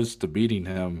that close to beating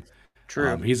him.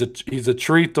 True. He's a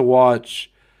treat to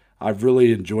watch. I've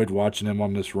really enjoyed watching him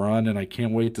on this run, and I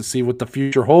can't wait to see what the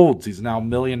future holds. He's now $1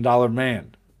 million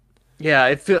man.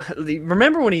 Yeah,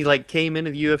 remember when he like came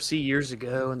into the UFC years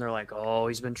ago, and they're like, "Oh,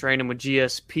 he's been training with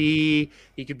GSP.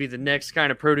 He could be the next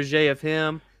kind of protege of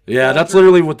him." Yeah, that's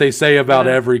literally what they say about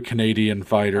every Canadian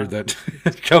fighter that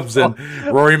comes in.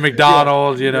 Rory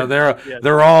McDonald,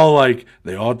 they're all like,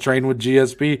 they all train with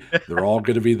GSP. They're all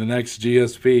going to be the next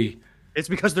GSP. It's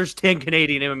because there's 10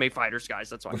 Canadian MMA fighters, guys.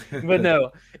 That's why. But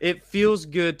no, it feels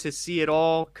good to see it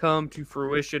all come to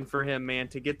fruition for him, man,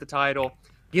 to get the title,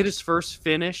 get his first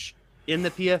finish in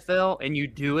the PFL, and you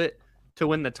do it to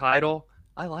win the title.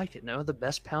 I like it, no? The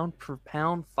best pound per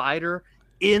pound fighter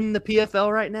in the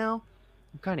PFL right now.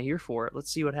 I'm kind of here for it. Let's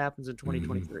see what happens in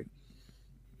 2023.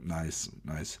 Nice.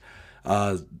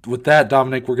 With that,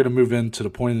 Dominic, we're going to move into the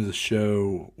point of the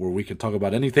show where we can talk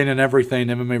about anything and everything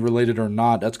MMA related or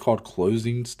not. That's called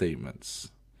closing statements.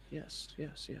 Yes.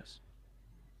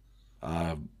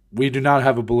 We do not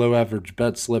have a below average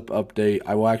bet slip update.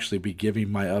 I will actually be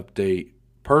giving my update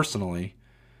personally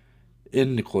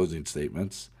in the closing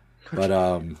statements. But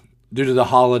due to the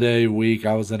holiday week,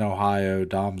 I was in Ohio.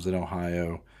 Dom's in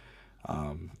Ohio.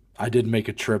 I did make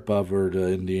a trip over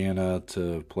to Indiana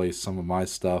to place some of my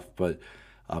stuff, but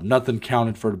nothing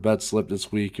counted for the bet slip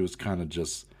this week. It was kind of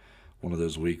just one of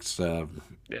those weeks.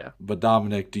 Yeah. But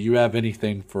Dominic, do you have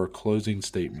anything for closing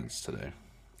statements today?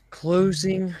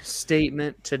 Closing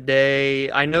statement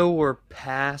today. I know we're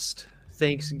past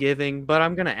Thanksgiving, but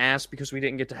I'm going to ask because we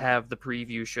didn't get to have the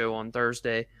preview show on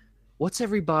Thursday. What's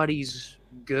everybody's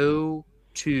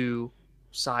go-to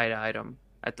side item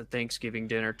at the Thanksgiving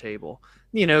dinner table?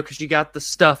 Because you got the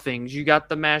stuffings, you got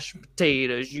the mashed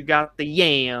potatoes, you got the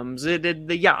yams,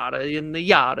 the yada and the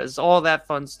yadas, all that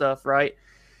fun stuff, right?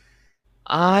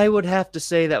 I would have to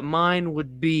say that mine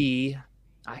would be,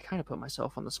 I kind of put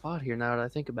myself on the spot here now that I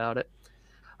think about it.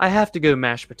 I have to go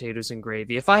mashed potatoes and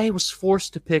gravy. If I was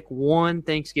forced to pick one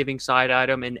Thanksgiving side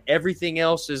item and everything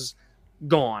else is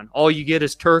gone, all you get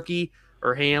is turkey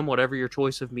or ham, whatever your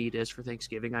choice of meat is for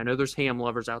Thanksgiving. I know there's ham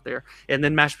lovers out there. And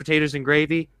then mashed potatoes and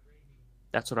gravy,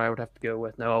 that's what I would have to go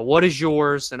with. Noah, what is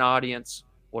yours? And audience,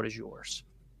 what is yours?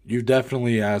 You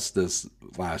definitely asked this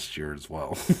last year as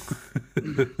well.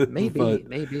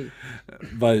 Maybe.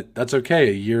 But that's okay.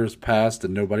 A year's passed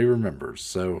and nobody remembers.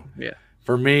 So Yeah.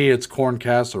 for me, it's corn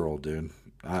casserole, dude.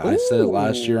 I said it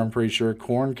last year. I'm pretty sure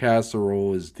corn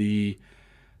casserole is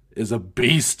a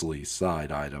beastly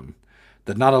side item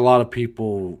that not a lot of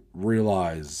people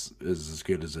realize is as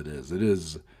good as it is. It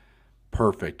is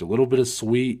perfect. A little bit of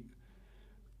sweet.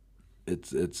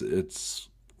 It's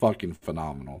fucking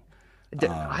phenomenal.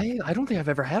 I don't think I've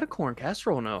ever had a corn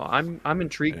casserole. No, I'm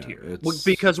intrigued Yeah, here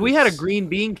because we had a it's green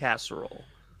bean casserole,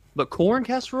 but corn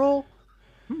casserole.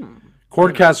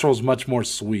 corn casserole is much more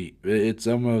sweet. It's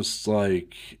almost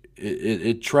like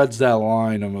it treads that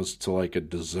line almost to like a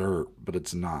dessert, but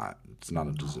it's not. It's not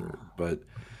a dessert, but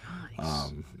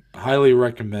Nice. highly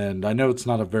recommend. I know it's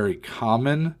not a very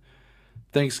common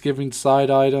Thanksgiving side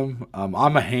item.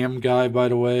 I'm a ham guy, by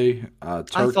the way. I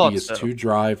Turkey thought is so. too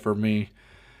dry for me.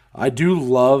 I do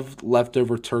love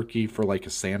leftover turkey for like a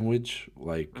sandwich,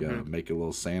 like Hmm. make a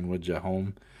little sandwich at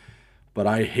home. But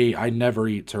I never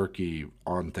eat turkey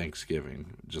on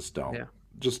Thanksgiving. Just don't. Yeah.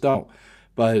 Just don't.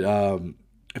 But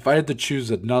if I had to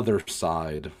choose another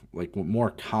side, like a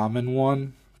more common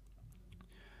one,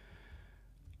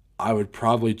 I would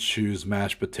probably choose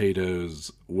mashed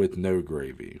potatoes with no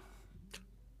gravy.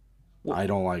 Well, I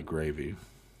don't like gravy.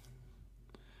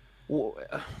 well,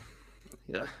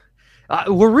 yeah.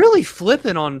 We're really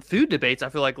flipping on food debates, I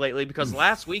feel like, lately, because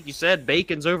last week you said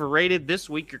bacon's overrated. This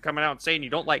week you're coming out and saying you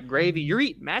don't like gravy. You're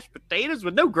eating mashed potatoes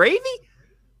with no gravy?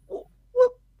 Well,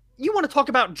 you want to talk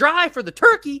about dry for the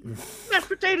turkey? Mashed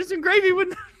potatoes and gravy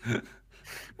with.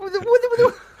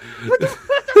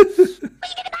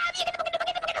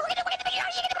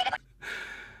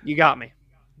 You got me.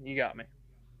 You got me.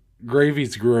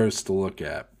 Gravy's gross to look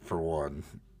at, for one.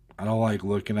 I don't like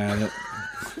looking at it.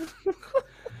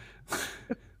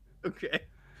 Okay.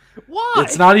 Why?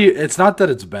 It's not that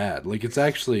it's bad. Like it's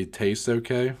actually tastes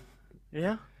okay,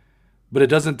 Yeah. but it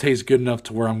doesn't taste good enough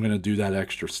to where I'm going to do that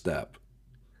extra step.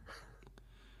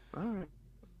 All right.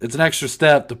 It's an extra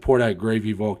step to pour that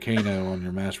gravy volcano on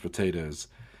your mashed potatoes.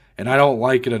 And I don't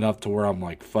like it enough to where I'm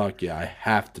like, fuck yeah, I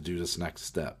have to do this next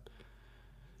step.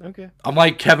 Okay. I'm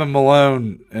like Kevin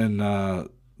Malone in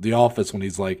The Office when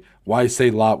he's like, why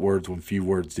say lot words when few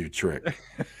words do trick?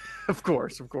 Of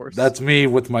course. Of course. That's me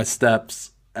with my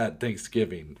steps at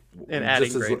Thanksgiving. and adding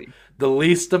Just as gravy. the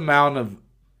least amount of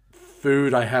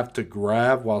food I have to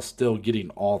grab while still getting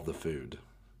all the food.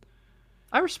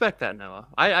 I respect that, Noah.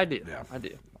 I do. Yeah. I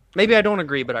do. Maybe I don't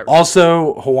agree, but I respect.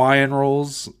 Also, Hawaiian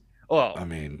rolls, Well, I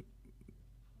mean,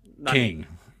 I mean,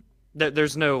 king.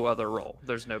 there's no other roll.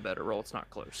 There's no better roll. It's not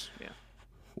close. Yeah.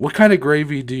 What kind of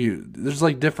gravy do you? There's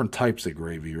like different types of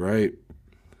gravy, right?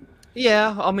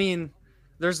 Yeah. I mean,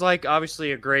 there's like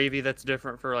obviously a gravy that's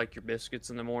different for like your biscuits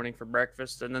in the morning for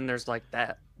breakfast, and then there's like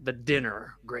the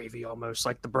dinner gravy almost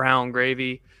like the brown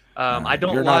gravy. I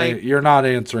don't You're like. not. You're not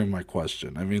answering my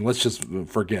question. I mean, let's just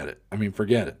forget it. I mean,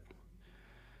 forget it.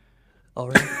 All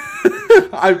right.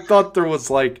 I thought there was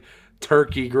like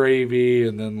turkey gravy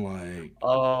and then like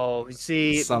Oh,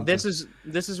 see, something. this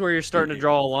is where you're starting to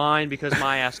draw a line because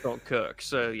my ass don't cook.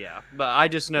 So yeah, but I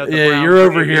just know the Yeah, brown you're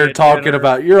over gravy here at talking dinner.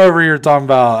 about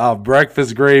how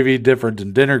breakfast gravy different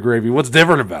than dinner gravy. What's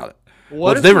different about it? What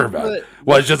What's if we different about it? put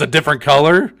What, it's just a different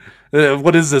color?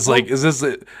 What is this like? Is this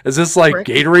like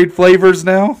breakfast Gatorade flavors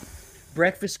now?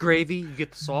 breakfast gravy? You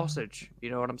get the sausage. You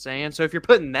know what I'm saying? So if you're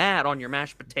putting that on your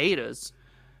mashed potatoes,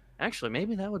 actually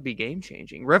maybe that would be game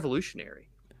changing, revolutionary.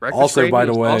 Breakfast Also, gravy by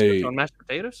the and sausage way, on mashed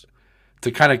potatoes.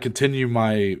 to kind of continue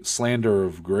my slander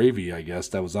of gravy, I guess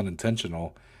that was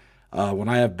unintentional. When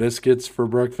I have biscuits for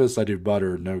breakfast, I do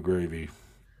butter, no gravy.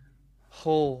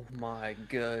 Oh my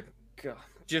good God!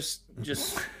 Just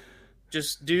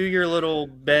do your little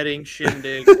betting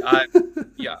shindig.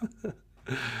 Yeah.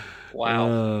 Wow.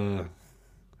 Uh,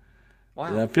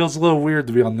 Wow. yeah, it feels a little weird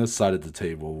to be on this side of the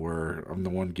table where I'm the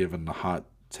one giving the hot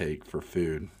take for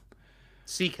food.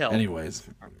 Seek help. Anyways,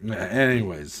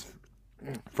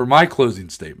 for my closing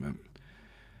statement,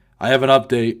 I have an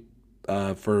update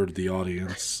for the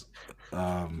audience.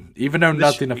 Even though This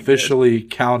nothing should be good. officially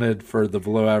counted for the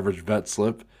below average vet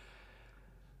slip,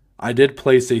 I did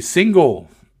place a single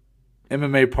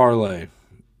MMA parlay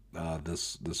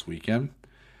this weekend,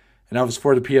 and that was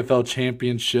for the PFL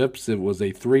championships. It was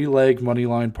a 3-leg money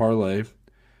line parlay.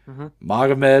 Mm-hmm.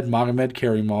 Magomed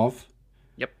Karimov,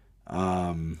 Yep.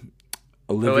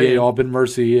 Olivier yeah.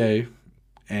 Aubin-Mercier,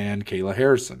 and Kayla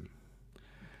Harrison.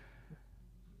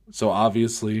 So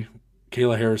obviously,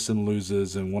 Kayla Harrison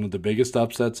loses in one of the biggest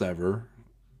upsets ever,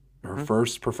 her Mm-hmm.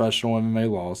 first professional MMA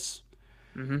loss.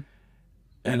 Mm-hmm.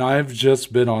 And I've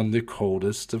just been on the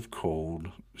coldest of cold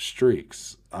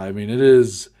streaks. I mean, it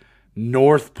is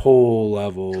North Pole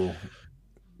level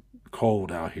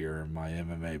cold out here in my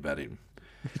MMA betting.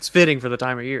 It's fitting for the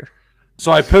time of year.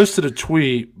 So I posted a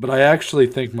tweet, but I actually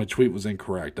think my tweet was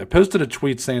incorrect. I posted a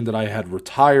tweet saying that I had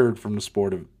retired from the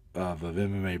sport of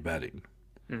MMA betting.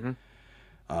 Mm-hmm.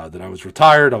 That I was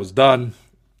retired, I was done.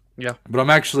 Yeah. But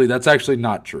that's actually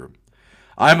not true.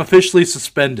 I'm officially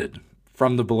suspended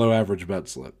from the below average bet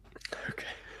slip. Okay.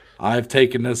 I've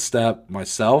taken this step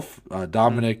myself.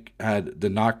 Dominic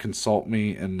did not consult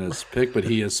me in this pick, but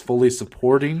he is fully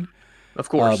supporting Of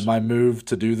course. my move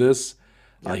to do this.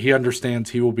 He understands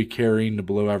he will be carrying the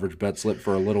below average bet slip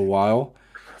for a little while.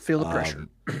 Feel the pressure.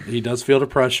 He does feel the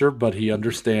pressure, but he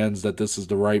understands that this is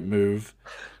the right move.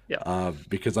 Yeah.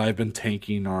 Because I've been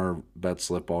tanking our bet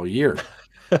slip all year.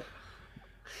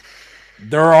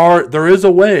 There is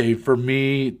a way for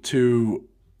me to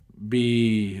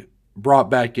be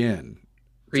brought back in.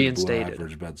 Reinstated.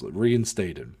 Average bet slip.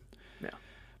 Reinstated. Yeah.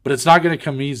 But it's not going to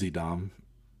come easy, Dom.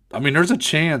 I mean, there's a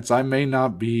chance I may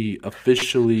not be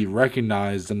officially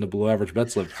recognized in the below average bet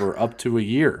slip for up to a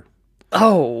year.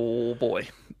 Oh, boy.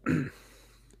 And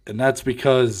that's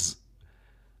because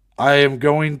I am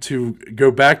going to go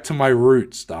back to my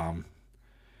roots, Dom.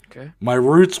 Okay. My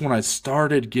roots when I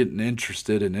started getting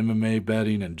interested in MMA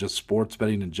betting and just sports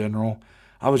betting in general,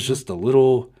 I was just a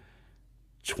little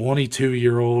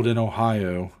 22-year-old in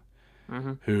Ohio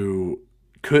who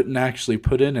couldn't actually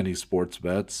put in any sports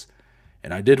bets.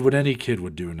 And I did what any kid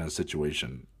would do in that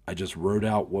situation. I just wrote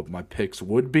out what my picks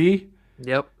would be.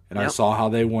 Yep. And I saw how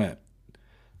they went.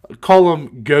 Call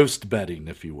them ghost betting,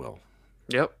 if you will.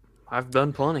 Yep. I've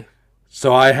done plenty.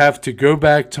 So I have to go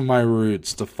back to my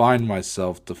roots to find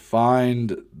myself, to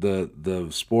find the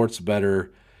sports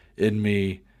better in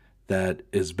me that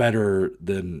is better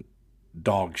than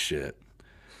dog shit.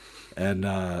 And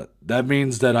that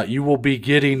means that you will be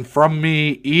getting from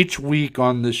me each week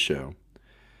on this show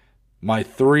my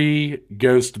 3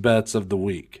 ghost bets of the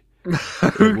week.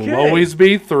 Okay. It will always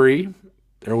be 3.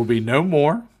 There will be no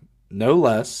more, no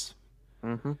less.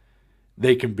 Mm-hmm.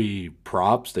 They can be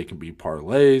props, they can be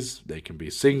parlays, they can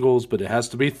be singles, but it has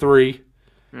to be 3.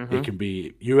 Mm-hmm. It can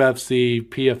be UFC,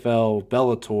 PFL,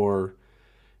 Bellator.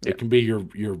 It can be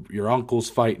your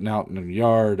uncles fighting out in the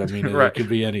yard. I mean, it could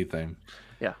be anything.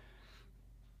 Yeah.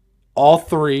 All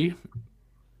 3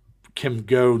 can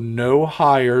go no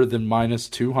higher than minus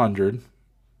 200.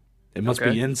 It must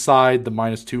be inside the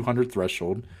minus 200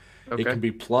 threshold. Okay. It can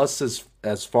be plus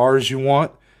as far as you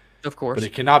want. Of course. But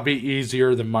it cannot be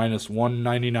easier than minus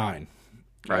 199.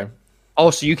 Okay? Right.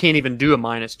 Oh, so you can't even do a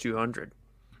minus 200.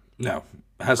 No.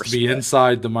 It has to be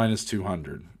inside the minus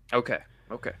 200. Okay.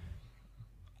 Okay.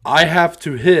 I have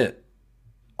to hit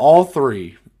all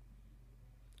 3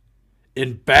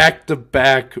 in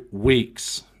back-to-back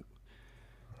weeks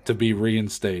to be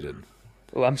reinstated.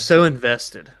 Well, I'm so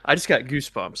invested. I just got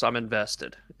goosebumps. I'm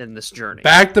invested in this journey.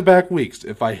 Back-to-back weeks.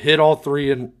 If I hit all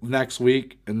 3 in next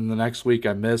week, and then the next week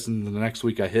I miss, and then the next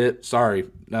week I hit, sorry,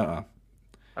 no.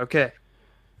 Okay.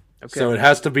 So it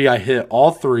has to be I hit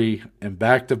all 3 in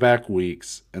back-to-back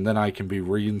weeks, and then I can be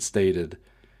reinstated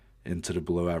into the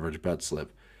below-average bet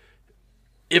slip.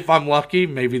 If I'm lucky,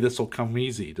 maybe this will come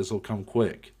easy. This will come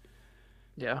quick.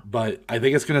 Yeah. But I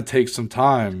think it's going to take some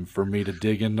time for me to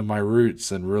dig into my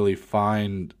roots and really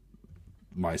find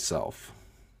myself.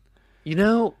 You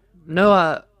know,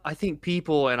 Noah, I think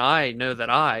people, and I know that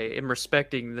I am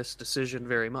respecting this decision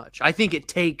very much. I think it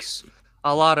takes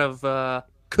a lot of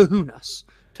kahunas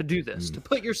to do this, to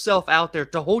put yourself out there,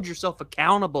 to hold yourself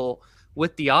accountable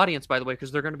with the audience, by the way,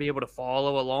 because they're going to be able to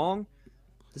follow along.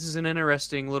 This is an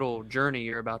interesting little journey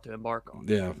you're about to embark on.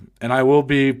 Yeah, and I will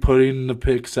be putting the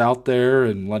picks out there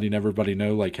and letting everybody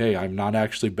know, like, hey, I'm not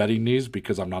actually betting these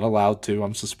because I'm not allowed to.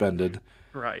 I'm suspended.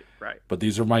 Right, right. But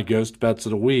these are my ghost bets of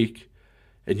the week,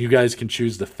 and you guys can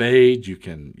choose the fade. You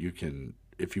can,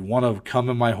 if you want to come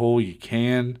in my hole, you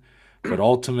can. But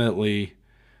ultimately,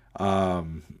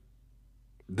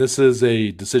 this is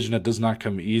a decision that does not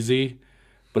come easy,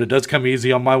 but it does come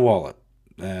easy on my wallet,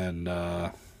 and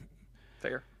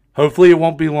fair. Hopefully it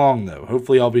won't be long, though.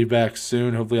 Hopefully I'll be back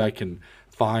soon. Hopefully I can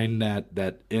find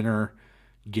that inner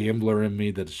gambler in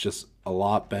me that's just a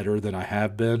lot better than I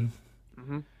have been.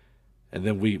 Mm-hmm. And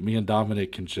then me and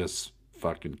Dominic can just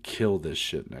fucking kill this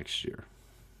shit next year.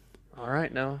 All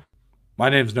right, Noah. My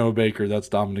name's Noah Baker. That's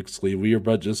Dominic Slee. We are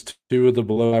but just two of the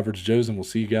below average Joes, and we'll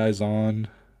see you guys on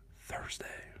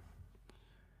Thursday.